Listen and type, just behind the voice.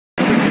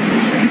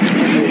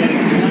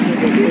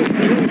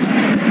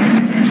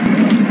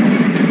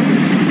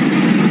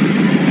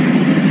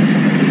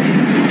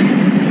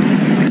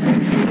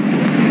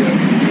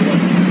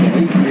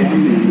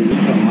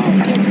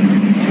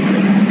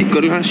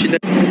Hakuna shida.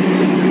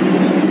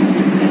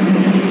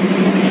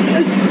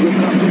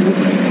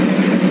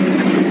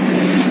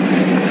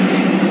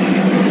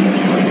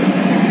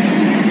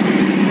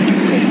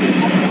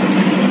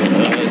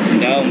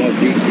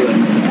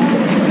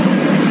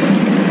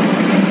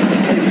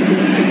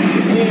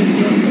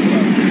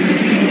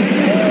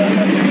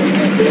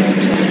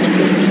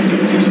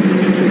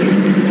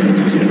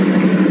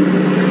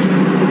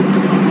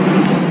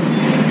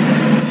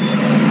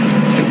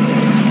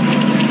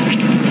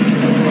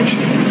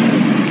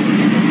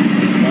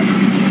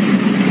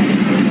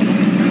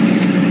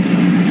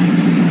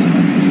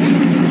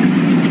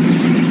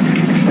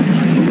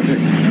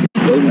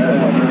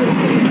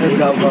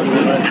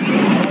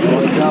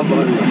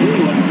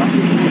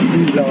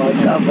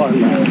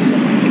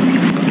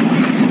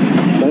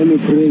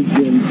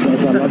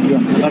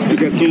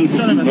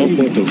 No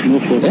photos, no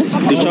photos.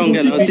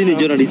 Tuchonge na usini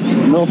journalist.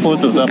 No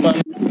photos, hapa.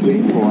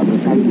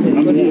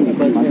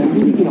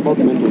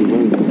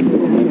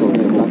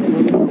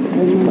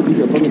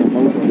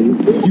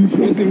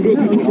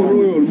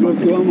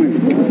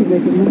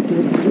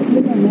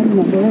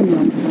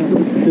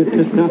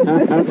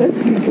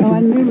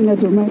 Our name is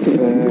automatic.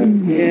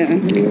 Yeah.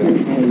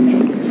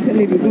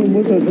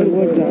 Most of the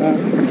words are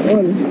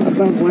all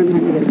above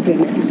 110.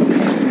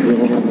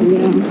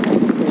 Yeah.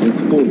 It's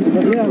full.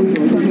 Yeah, I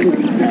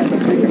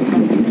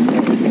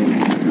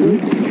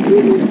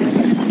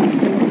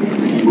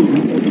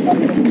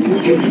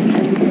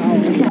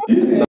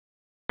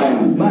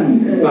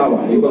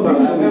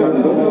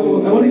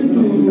wanted to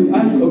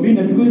ask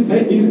Obina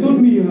because you told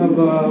me you have a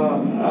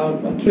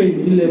trade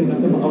in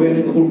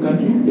awareness the whole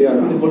country,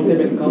 the whole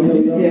 7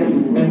 counties,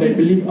 and I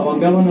believe our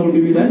governor will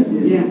be with us,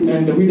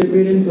 and with the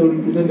parents will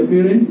represent the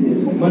parents,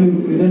 one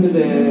will represent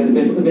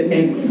the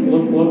ex,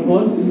 what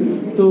was.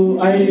 So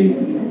I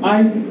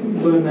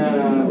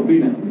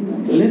Obina,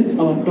 let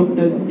our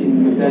doctors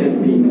in Mathare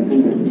be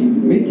involved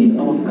in making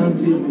our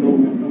country know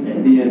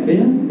they are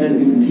there and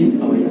they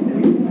treat our young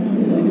people.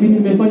 Si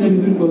nimefanya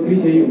vizuri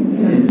kuwakilisha hiyo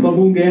kwa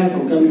bunge yako,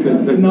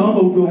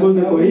 naomba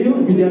utuongoze kwa hiyo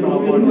vijana wa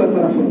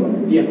boda.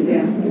 Yeah,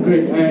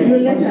 great. You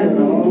let us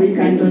know, we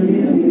can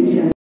donate to the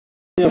mission.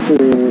 For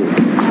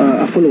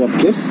a follow-up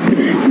case,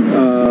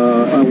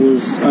 I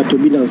was at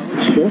Obina's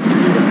show.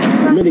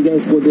 Many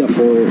guys go there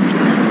for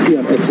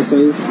PR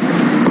exercise.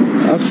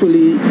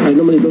 Actually, I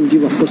normally don't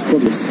give a false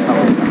promise.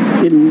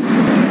 In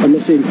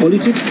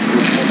politics,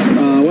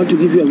 I want to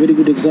give you a very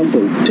good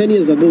example. 10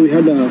 years ago, we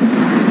had a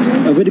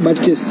very bad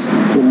case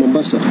from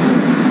Mombasa.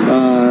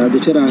 The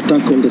terror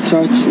attack on the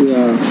church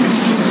where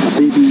a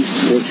baby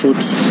was shot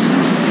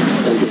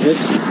on the head.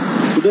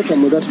 Today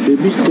I'm with that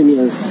baby 10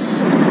 years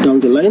down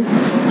the line,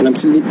 and I'm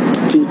still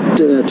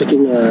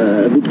taking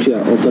good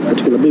care of that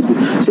particular baby.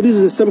 So this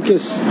is the same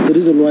case, the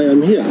reason why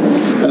I'm here.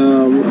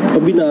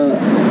 Obina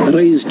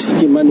raised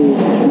Kimani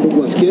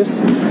Mbugua's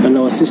case and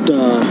our sister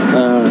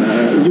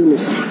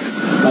Eunice.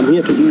 I'm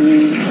here to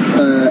do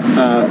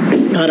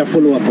a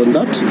follow-up on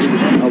that.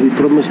 We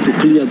promise to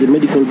clear the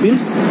medical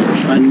bills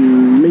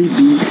and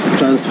maybe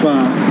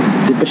transfer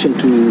the patient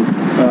to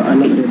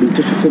another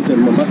rehabilitation center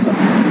in Mombasa.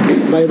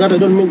 By that I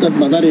don't mean that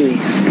Mathare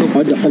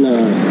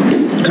hawajafanya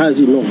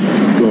kazi, no.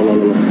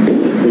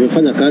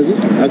 Wamefanya kazi.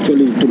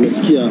 Actually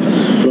tumesikia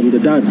from the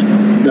dad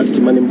that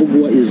Kimani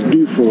Mbugua is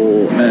due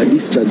for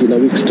discharge in a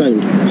week's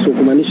time. So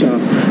kumaanisha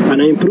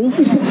ana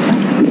improve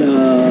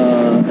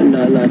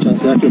na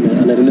chance yake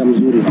anaendelea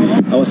mzuri.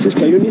 Our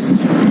sister Eunice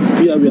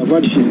pia we have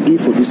heard she's due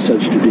for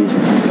discharge today.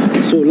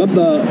 So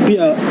labda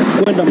pia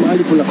kwenda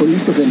mahali kuna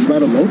conducive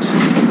environment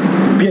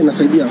pia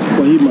inasaidia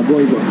kwa hii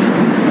magonjwa.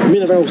 Mimi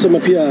nataka kusema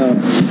pia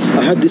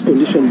I had this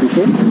condition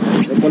before,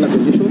 bipolar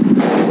condition.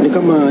 Ni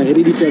kama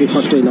hereditary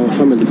factor in our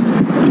family.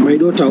 My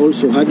daughter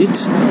also had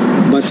it,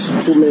 but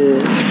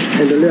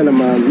tumeendelea na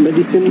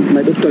medicine.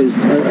 My doctor is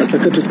a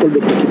psychiatrist called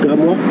Dr.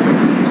 Kigamwa.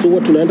 So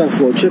what tunaenda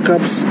for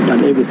checkups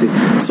and everything.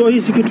 So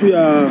hii si kitu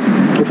ya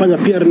kufanya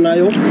PR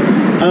nayo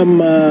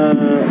ama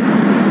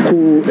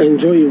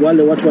enjoy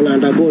wale watu wana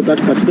undergo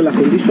that particular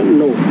condition,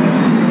 no.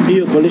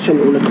 Hiyo condition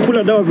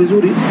unakula dawa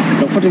vizuri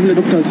na kufuata vile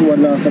doctors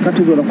wana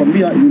psychiatrists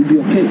wanakuambia you will be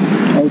okay.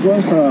 I was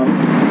once a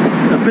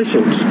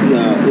patient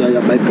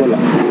ya bipolar.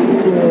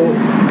 So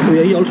we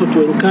are here also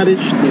to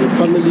encourage the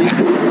family,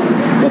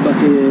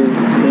 babake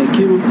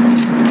Kim,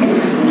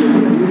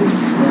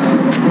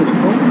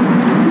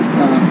 these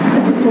are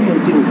common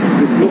things,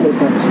 this normal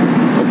part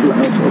of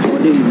our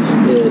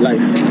daily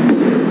life.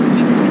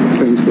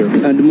 Thank you.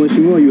 And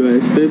Mheshimiwa, you are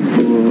expelled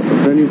for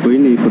running for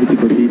any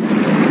political seat,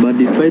 but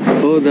despite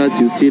all that,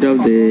 you still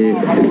have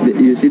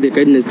you see the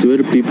kindness to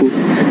help people.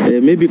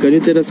 Maybe can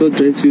you tell us what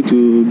drives you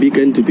to be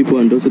kind to people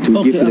and also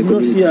to give to the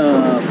community? I'm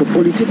not here for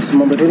politics.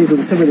 Number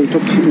 2027, I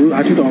talk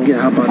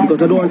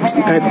because I don't want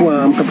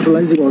I'm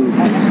capitalizing on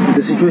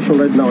the situation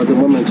right now at the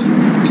moment.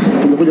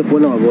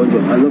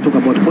 I'll not talk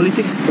about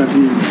politics, but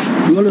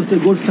we always say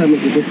God's time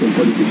is the best in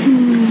politics.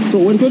 So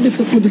when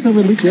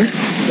 2027 reaches,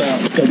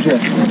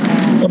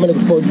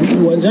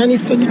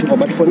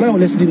 but for now,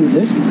 let's deal with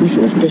the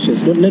issue of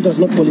patients. Let us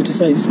not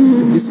politicize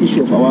this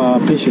issue of our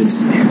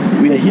patients.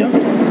 We are here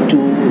to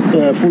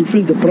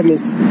fulfill the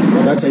promise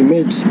that I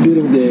made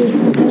during the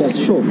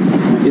Obina's show.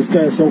 This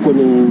guy Sonko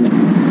ni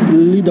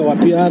leader wa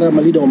PR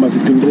ama leader wa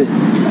Mavipindre.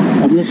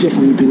 I'm not here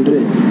for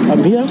Vipindre.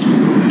 I'm here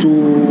to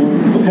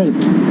help.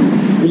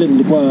 Vile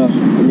nilikuwa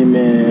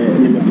nime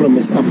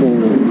promise hapo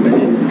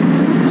mbeleni.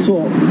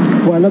 So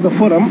for another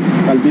forum,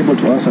 I'll be able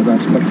to answer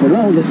that. But for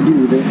now, let's deal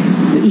with the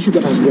issue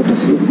that has brought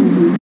us here.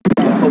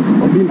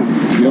 Obina,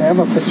 I have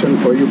a question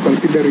for you,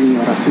 considering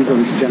you're a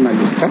seasoned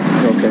journalist. Huh?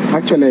 Okay.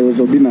 Actually, I was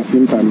Obina's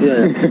intern.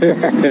 Yeah.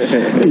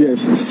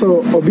 Yes.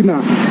 So,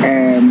 Obina,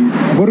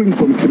 borrowing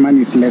from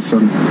Kimani's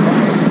lesson,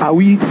 are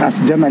we as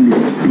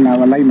journalists in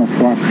our line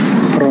of work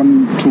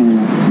prone to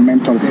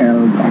mental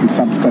health and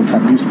substance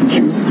abuse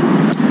issues?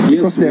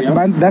 Yes, because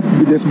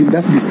there's been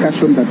that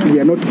discussion that we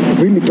are not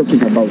really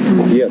talking about.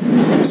 Yes.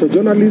 So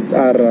journalists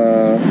are,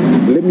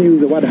 let me use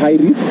the word high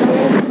risk,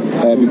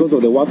 because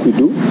of the work we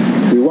do.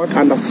 We work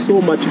under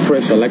so much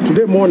pressure. Like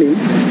today morning,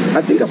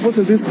 I think I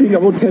posted this thing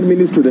about 10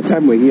 minutes to the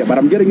time we're here, but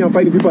I'm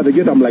finding people at the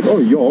gate. I'm like, oh,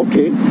 you're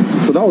okay.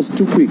 So that was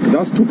too quick.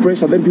 That's too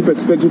pressure. Then people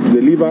expect you to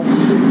deliver.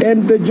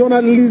 And the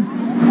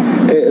journalism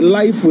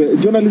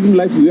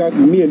life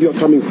me and you are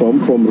coming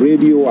from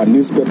radio and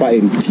newspaper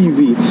and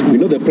TV, we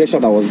know the pressure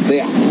that was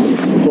there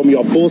from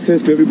your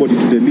bosses to everybody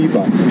to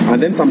deliver.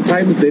 And then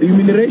sometimes the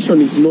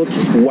remuneration is not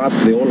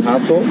worth the whole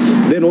hassle.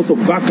 Then also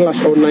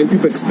backlash online,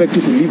 people expect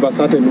you to live a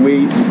certain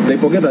way. They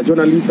forget that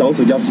journalists are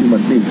also just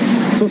human beings.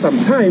 So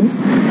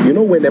sometimes,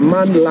 when a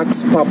man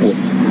lacks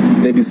purpose,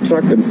 they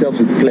distract themselves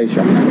with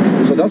pleasure.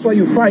 So that's why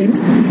you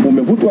find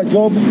umevutwa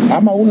job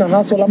ama una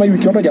hustle ama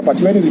wiki yote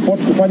hujapatiwa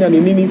report kufanya ni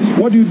nini,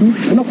 what do you do?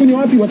 Unakunywa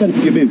wapi? Wacha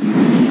nipige base.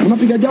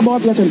 Unapiga jaba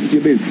wapi? Wacha nipige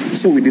base.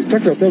 So we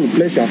distract ourselves with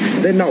pleasure.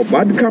 Then now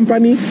bad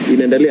company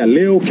inaendelea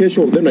leo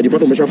kesho, then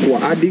unajipata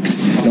umeshakuwa addict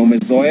na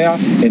umezoea,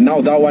 and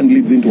now that one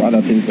leads into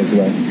other things as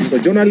well. So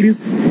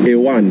journalist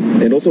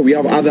A1, and also we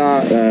have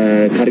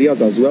other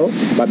careers as well,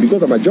 but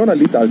because I'm a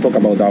journalist, I'll talk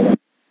about that one.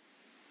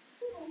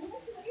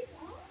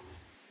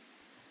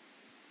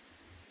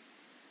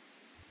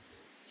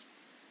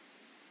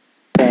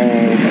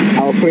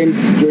 Our friend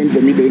joined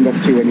the media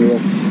industry when he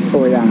was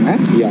so young.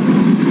 Yeah.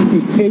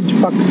 Is age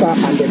factor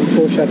and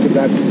exposure to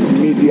that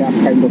media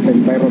kind of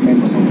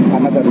environment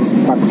another risk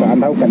factor,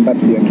 and how can that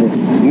be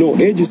addressed? No,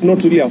 age is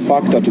not really a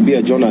factor to be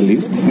a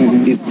journalist.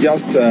 Mm-hmm. It's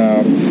just,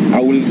 I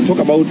will talk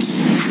about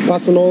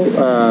personal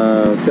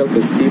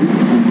self-esteem,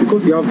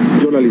 because we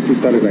have journalists who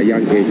started at a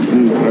young age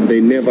and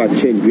they never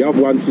changed. We have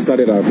ones who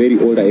started at a very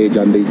older age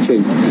and they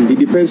changed. It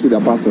depends with the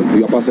person.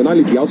 Your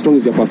personality, how strong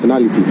is your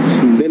personality?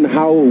 Then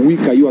how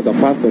weak are you as a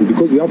person?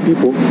 Because we have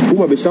people who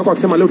mabeshako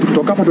akisema leo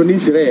tukitoka hapa tuende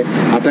sherehe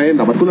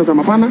ataenda, but kuna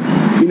sema pana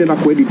mimi naenda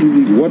kuedit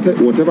hizi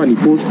whatever ni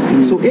post.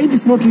 So age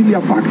is not really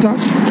a factor,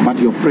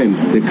 but your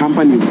friends, the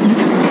company,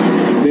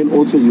 then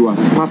also your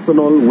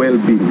personal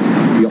well-being,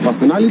 your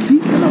personality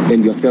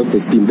and your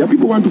self-esteem. There are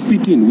people who want to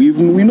fit in. We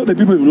know the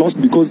people we've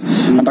lost because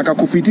nataka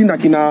kufit in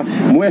akina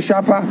mwesha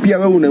hapa pia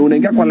wewe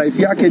unaingia kwa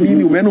life yake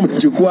nini umeenda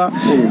umechukua.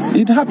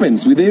 It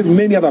happens with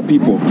many other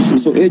people.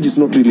 So age is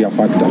not really a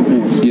factor.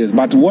 Yes,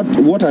 but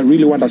what I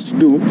really want us to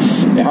do,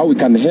 how we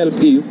can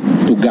help is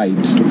to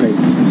guide.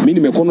 Mimi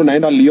nimekono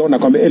naenda Lyon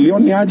nakwambia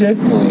Lyon ni aje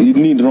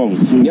ni wrong.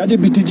 Ni aje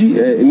BTG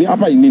ni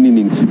hapa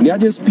nini. Ni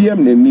aje SPM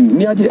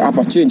ni aje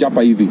hapa change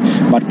hapa hivi.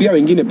 But pia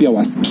wengine pia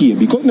wasikie,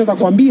 because naweza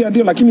kuambia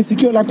ndio lakini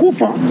sikio la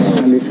kufa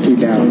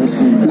alisikia.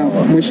 Now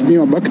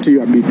Mheshimiwa, back to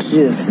you a bit.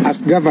 Yes.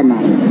 As governor,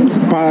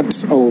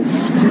 part of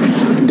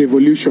the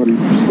evolution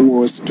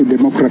was to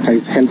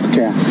democratize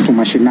healthcare to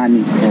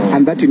mashinani,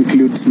 and that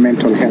includes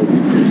mental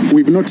health.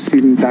 We've not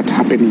seen that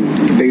happening.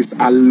 There is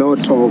a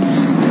lot of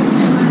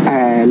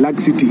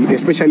laxity,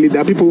 especially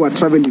there are people who are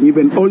traveling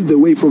even all the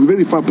way from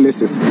very far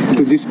places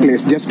to this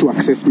place just to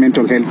access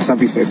mental health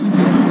services.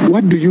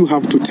 What do you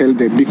have to tell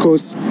them?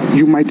 Because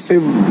you might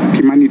save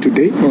Kimani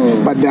today,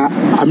 but there are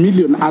a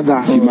million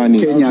other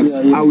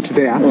Kenyans out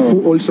there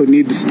who also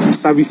need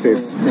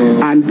services.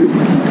 And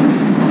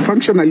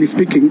functionally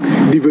speaking,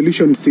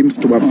 devolution seems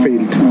to have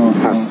failed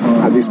us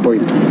at this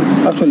point.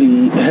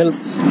 Actually,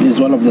 health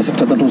is one of the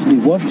sectors that was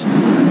devolved.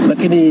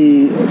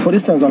 For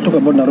instance, I'll talk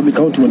about Nairobi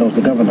County when I was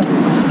the governor.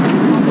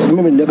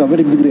 Remember, like a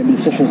very big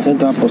rehabilitation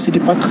center for City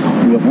Park,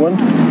 we have one.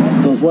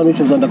 There was one which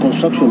was under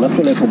construction.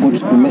 Actually, I forgot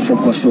to mention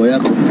kwa show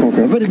yako.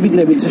 Okay. A very big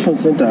rehabilitation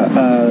center,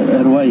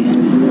 Ruai,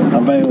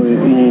 ambayo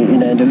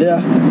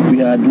inaendelea. We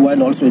had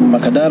one also in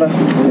Makadara,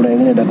 kuna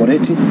ingine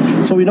Dagoretti.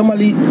 So we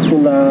normally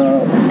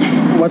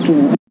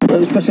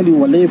especially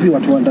walevi,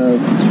 watu under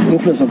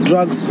influence of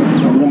drugs,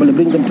 we normally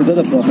bring them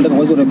together to tunawapeleka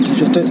kwa hizo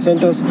rehabilitation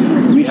centers.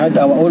 We had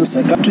our own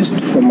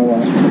psychiatrist from our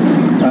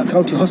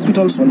county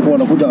hospitals walikuwa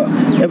wanakuja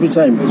every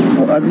time,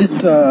 or at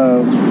least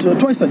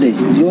twice a day,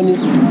 jioni,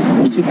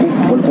 usiku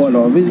walikuwa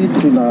wana visit.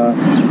 Tuna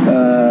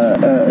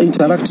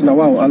interact na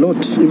wao a lot.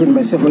 Even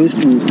myself, I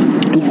used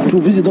to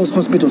visit those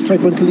hospitals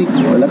frequently,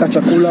 like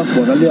chakula,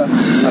 kuangalia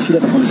shida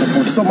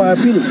tofauti. So my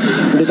appeal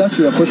in regards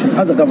to your question,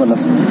 other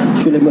governors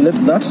should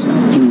emulate that,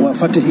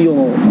 wafuate hiyo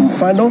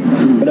mfano,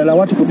 badala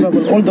watu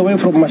kutravel all the way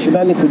from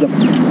Mashinani kuja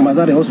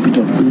Mathare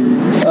hospital.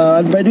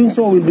 And by doing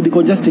so, we'll be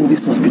decongesting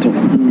this hospital,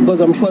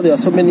 because I'm sure there are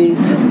so many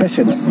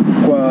patients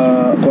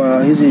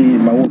kwa hizi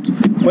maward.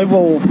 Kwa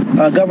hivyo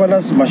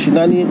governors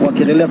Mashinani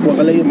wakiendelea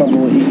kuangalia hiyo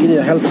mambo ingine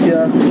ya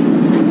healthcare.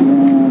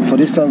 For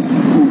instance,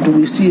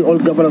 we see all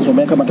governors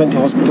wameweka maternity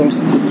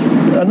hospitals,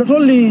 not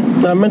only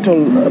mental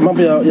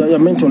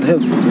mental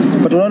health,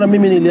 but unaona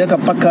mimi niliweka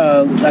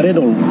paka a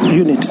renal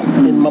unit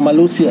in Mama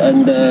Lucy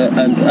and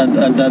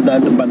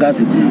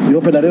Mbagathi. We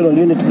opened a renal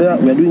unit there.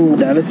 We are doing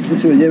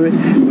dialysis wenyewe.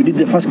 We did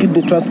the first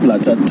kidney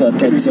transplant at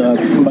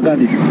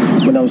Mbagathi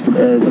when I was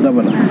the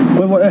governor.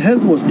 Kwa hivyo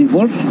health was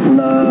devolved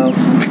na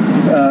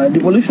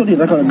devolution in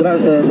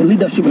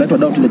leadership let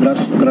down to the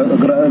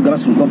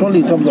grassroots, not only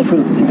in terms of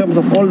health, in terms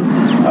of all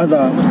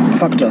other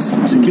factors,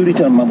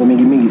 security and mambo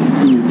mingi,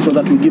 so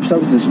that we give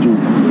services to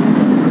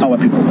our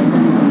people.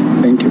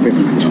 Thank you very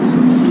much.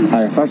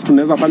 Haya, sasa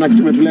tunaweza fanya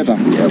kitu umetuleta.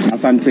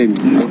 Asanteni.